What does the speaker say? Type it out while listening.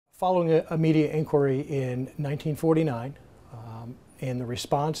Following a media inquiry in 1949, in the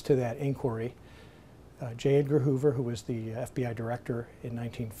response to that inquiry, J. Edgar Hoover, who was the FBI director in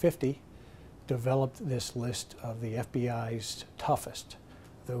 1950, developed this list of the FBI's toughest,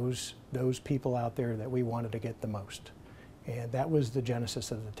 those people out there that we wanted to get the most. And that was the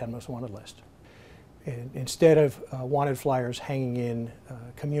genesis of the 10 Most Wanted list. And instead of wanted flyers hanging in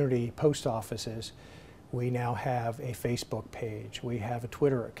community post offices, we now have a Facebook page, we have a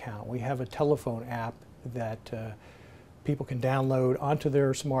Twitter account, we have a telephone app that people can download onto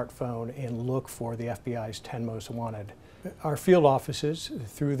their smartphone and look for the FBI's 10 Most Wanted. Our field offices,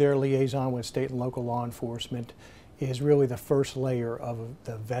 through their liaison with state and local law enforcement, is really the first layer of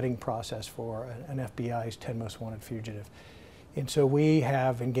the vetting process for an FBI's 10 Most Wanted fugitive. And so we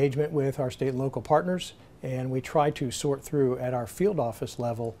have engagement with our state and local partners, and we try to sort through at our field office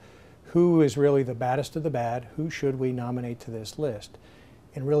level who is really the baddest of the bad, who should we nominate to this list.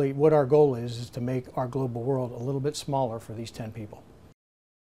 And really what our goal is to make our global world a little bit smaller for these 10 people.